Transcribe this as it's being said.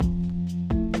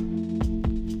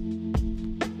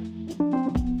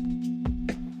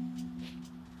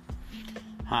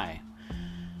Hi.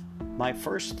 My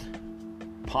first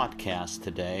podcast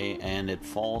today, and it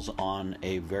falls on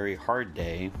a very hard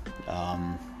day.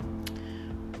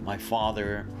 My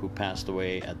father, who passed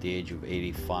away at the age of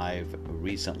 85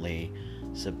 recently,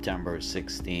 September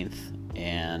 16th,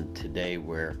 and today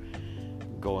we're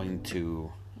going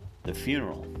to the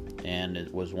funeral, and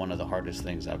it was one of the hardest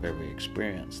things I've ever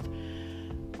experienced.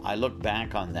 I look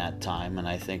back on that time and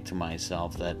I think to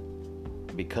myself that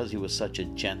because he was such a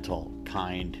gentle,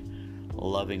 kind,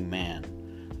 loving man,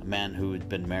 a man who had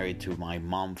been married to my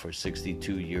mom for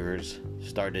 62 years,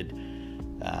 started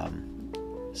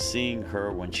seeing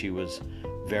her when she was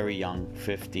very young,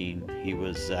 15. He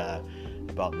was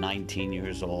about 19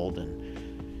 years old,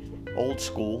 and old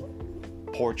school,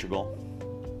 Portugal,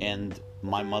 and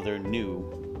my mother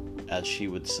knew, as she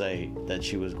would say, that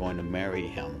she was going to marry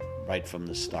him right from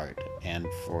the start, and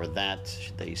for that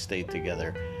they stayed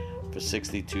together for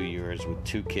 62 years with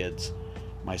 2 kids,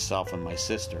 myself and my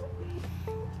sister.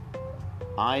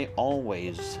 I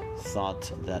always thought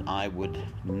that I would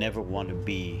never want to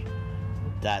be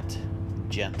that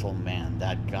gentle man,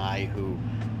 that guy who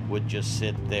would just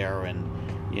sit there and,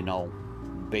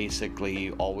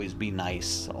 basically always be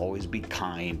nice, always be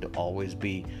kind, always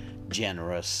be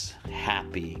generous,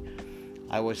 happy.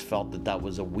 I always felt that that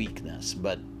was a weakness,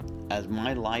 but as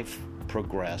my life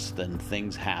progressed and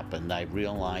things happened, I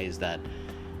realized that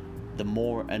the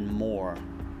more and more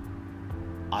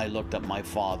I looked at my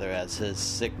father as his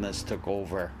sickness took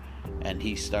over and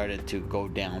he started to go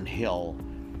downhill,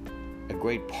 a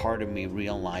great part of me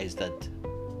realized that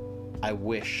I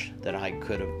wish that I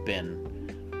could have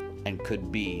been and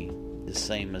could be the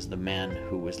same as the man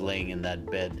who was laying in that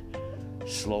bed,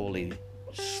 slowly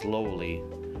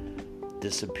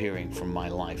disappearing from my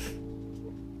life.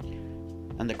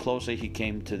 And the closer he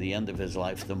came to the end of his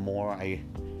life, the more I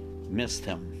missed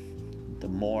him, the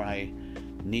more I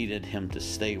needed him to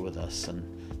stay with us,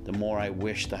 and the more I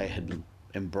wished I had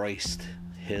embraced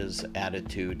his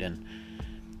attitude and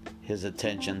his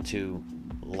attention to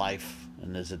life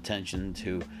and his attention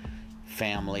to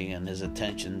family and his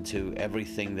attention to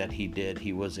everything that he did.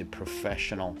 He was a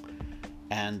professional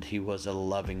and he was a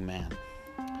loving man.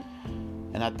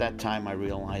 And at that time I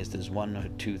realized there's one or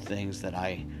two things that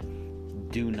I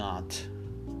do not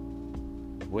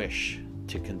wish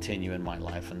to continue in my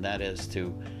life, and that is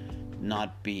to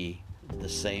not be the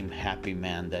same happy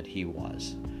man that he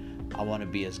was. I want to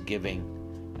be as giving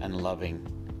and loving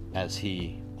as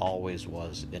he always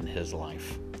was in his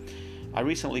life. I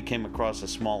recently came across a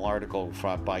small article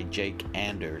by Jake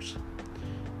Anders,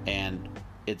 and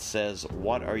it says,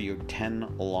 "What are your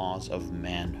 10 laws of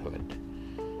manhood?"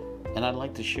 And I'd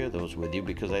like to share those with you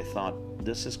because I thought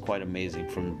this is quite amazing,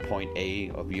 from point A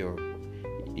of your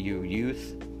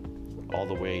youth all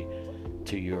the way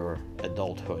to your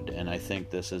adulthood. And I think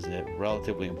this is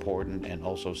relatively important and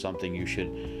also something you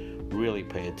should really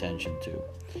pay attention to.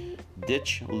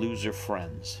 Ditch loser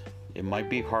friends. It might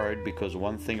be hard because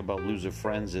one thing about loser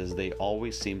friends is they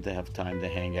always seem to have time to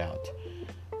hang out.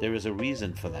 There is a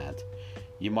reason for that.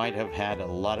 You might have had a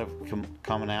lot of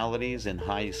commonalities in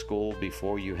high school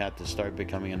before you had to start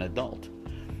becoming an adult.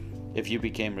 If you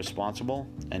became responsible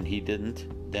and he didn't,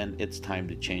 then it's time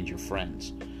to change your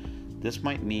friends. This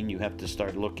might mean you have to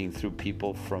start looking through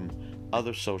people from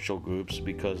other social groups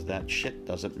because that shit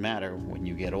doesn't matter when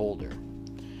you get older.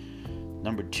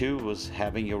 Number 2 was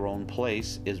having your own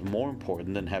place is more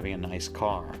important than having a nice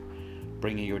car.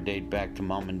 Bringing your date back to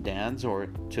mom and dad's or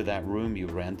to that room you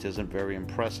rent isn't very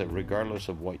impressive regardless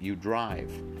of what you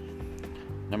drive.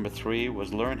 Number 3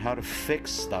 was learn how to fix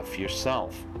stuff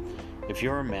yourself. If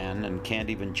you're a man and can't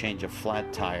even change a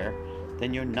flat tire,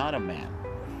 then you're not a man.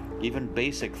 Even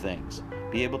basic things.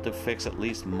 Be able to fix at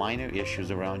least minor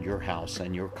issues around your house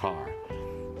and your car.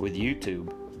 With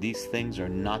YouTube, these things are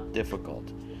not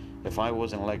difficult. If I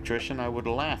was an electrician, I would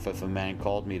laugh if a man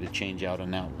called me to change out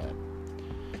an outlet.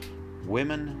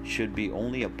 Women should be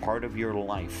only a part of your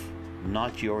life,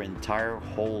 not your entire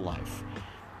whole life.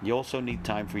 You also need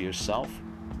time for yourself,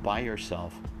 by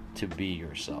yourself, to be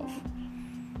yourself.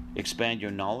 Expand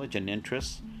your knowledge and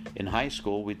interests. In high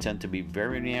school, we tend to be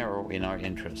very narrow in our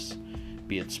interests,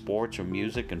 be it sports or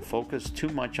music, and focus too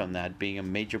much on that being a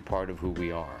major part of who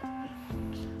we are.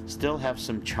 Still have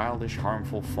some childish,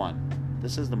 harmful fun.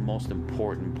 This is the most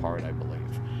important part, I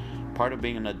believe. Part of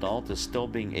being an adult is still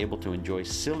being able to enjoy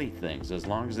silly things as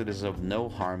long as it is of no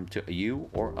harm to you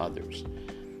or others.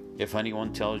 If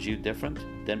anyone tells you different,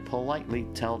 then politely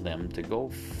tell them to go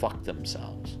fuck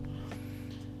themselves.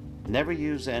 Never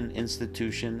use an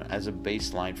institution as a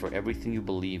baseline for everything you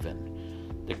believe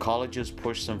in. The colleges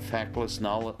push some factless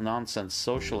nonsense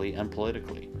socially and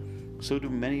politically. So do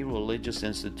many religious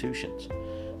institutions.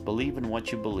 Believe in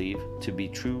what you believe to be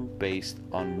true based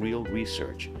on real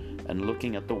research and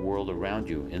looking at the world around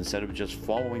you instead of just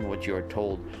following what you are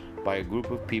told by a group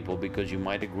of people because you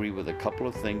might agree with a couple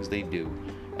of things they do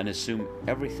and assume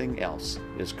everything else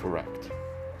is correct.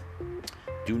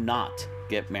 Do not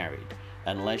get married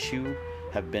unless you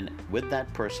have been with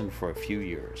that person for a few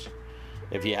years.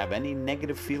 If you have any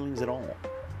negative feelings at all,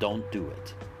 don't do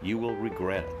it. You will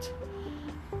regret it.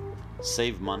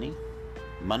 Save money.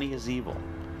 Money is evil,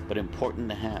 but important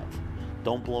to have.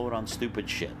 Don't blow it on stupid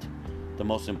shit. The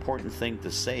most important thing to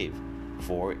save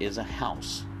for is a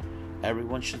house.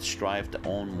 Everyone should strive to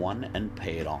own one and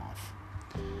pay it off.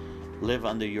 Live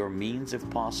under your means if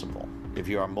possible. If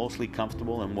you are mostly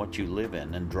comfortable in what you live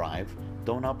in and drive,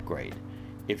 don't upgrade.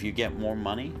 If you get more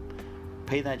money,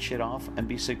 pay that shit off and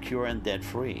be secure and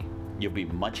debt-free. You'll be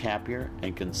much happier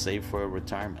and can save for a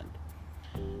retirement.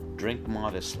 Drink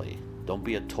modestly. Don't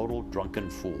be a total drunken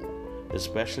fool,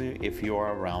 especially if you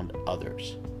are around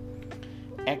others.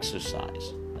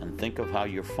 Exercise, and think of how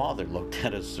your father looked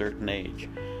at a certain age.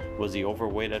 Was he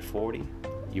overweight at 40?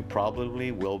 You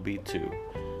probably will be too.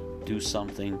 Do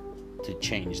something to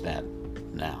change that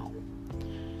now.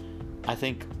 I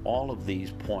think all of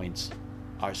these points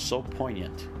are so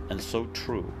poignant and so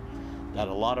true that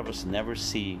a lot of us never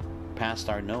see past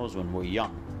our nose when we're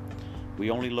young. We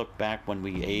only look back when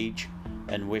we age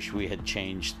and wish we had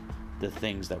changed the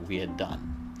things that we had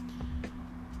done.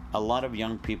 A lot of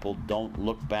young people don't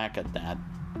look back at that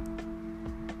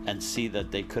and see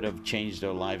that they could have changed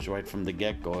their lives right from the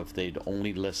get-go if they'd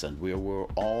only listened. We were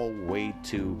all way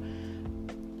too,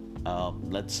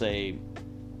 let's say,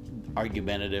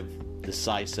 argumentative,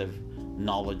 decisive,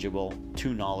 knowledgeable,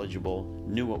 too knowledgeable,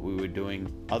 knew what we were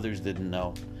doing, others didn't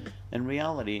know. In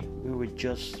reality, we were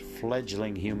just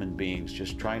fledgling human beings,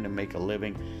 just trying to make a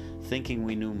living, thinking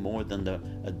we knew more than the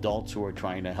adults who were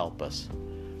trying to help us.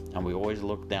 And we always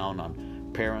looked down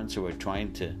on parents who were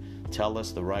trying to tell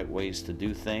us the right ways to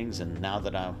do things. And now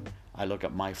that I look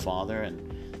at my father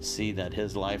and see that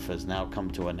his life has now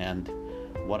come to an end,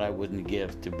 what I wouldn't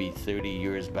give to be 30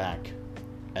 years back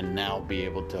and now be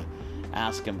able to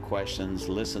ask him questions,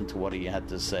 listen to what he had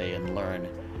to say, and learn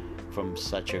from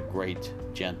such a great,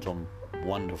 gentle,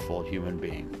 wonderful human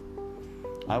being.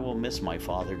 I will miss my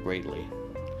father greatly.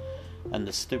 And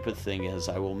the stupid thing is,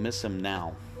 I will miss him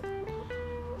now.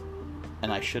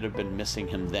 And I should have been missing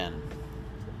him then.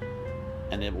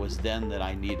 And it was then that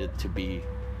I needed to be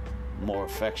more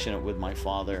affectionate with my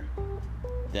father,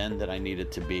 then that I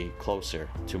needed to be closer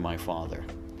to my father.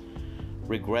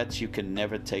 Regrets you can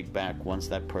never take back once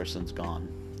that person's gone.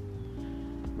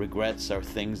 Regrets are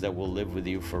things that will live with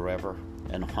you forever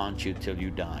and haunt you till you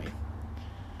die.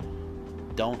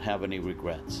 Don't have any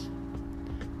regrets.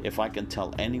 If I can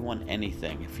tell anyone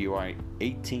anything, if you are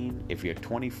 18, if you're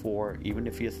 24, even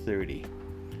if you're 30,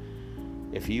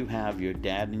 if you have your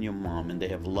dad and your mom and they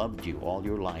have loved you all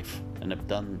your life and have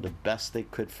done the best they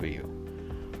could for you,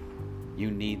 you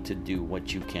need to do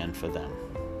what you can for them.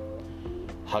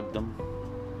 Hug them,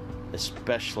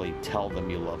 especially tell them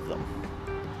you love them.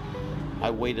 I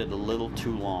waited a little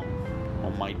too long.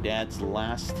 On my dad's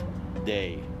last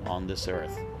day on this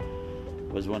earth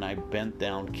was when I bent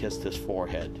down, kissed his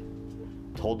forehead,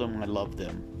 told him I loved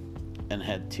him, and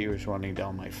had tears running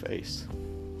down my face.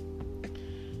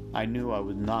 I knew I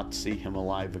would not see him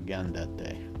alive again that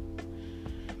day.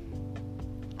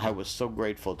 I was so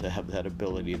grateful to have that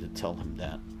ability to tell him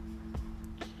that.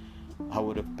 I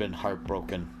would have been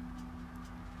heartbroken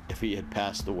if he had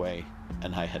passed away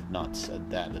and I had not said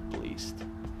that at least.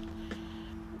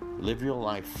 Live your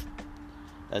life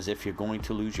as if you're going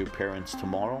to lose your parents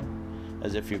tomorrow,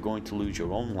 as if you're going to lose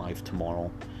your own life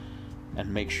tomorrow,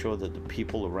 and make sure that the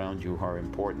people around you are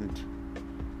important.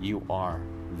 You are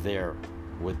there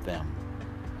with them,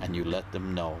 and you let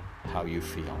them know how you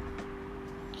feel.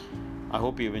 I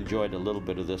hope you've enjoyed a little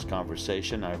bit of this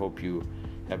conversation. I hope you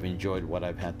have enjoyed what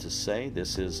I've had to say.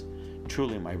 This is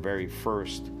truly my very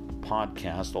first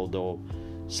podcast, although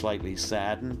slightly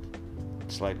saddened,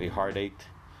 slightly heartached,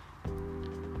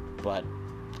 but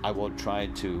I will try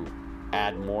to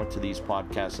add more to these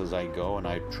podcasts as I go, and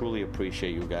I truly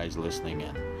appreciate you guys listening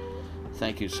in.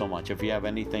 Thank you so much. If you have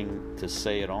anything to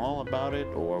say at all about it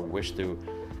or wish to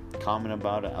comment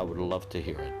about it, I would love to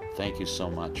hear it. Thank you so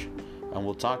much, and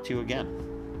we'll talk to you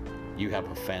again. You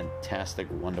have a fantastic,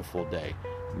 wonderful day.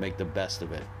 Make the best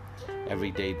of it.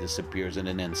 Every day disappears in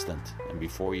an instant, and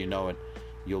before you know it,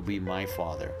 you'll be my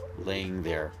father, laying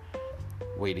there,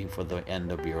 waiting for the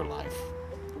end of your life.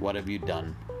 What have you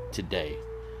done today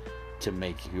to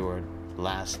make your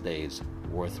last days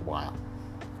worthwhile?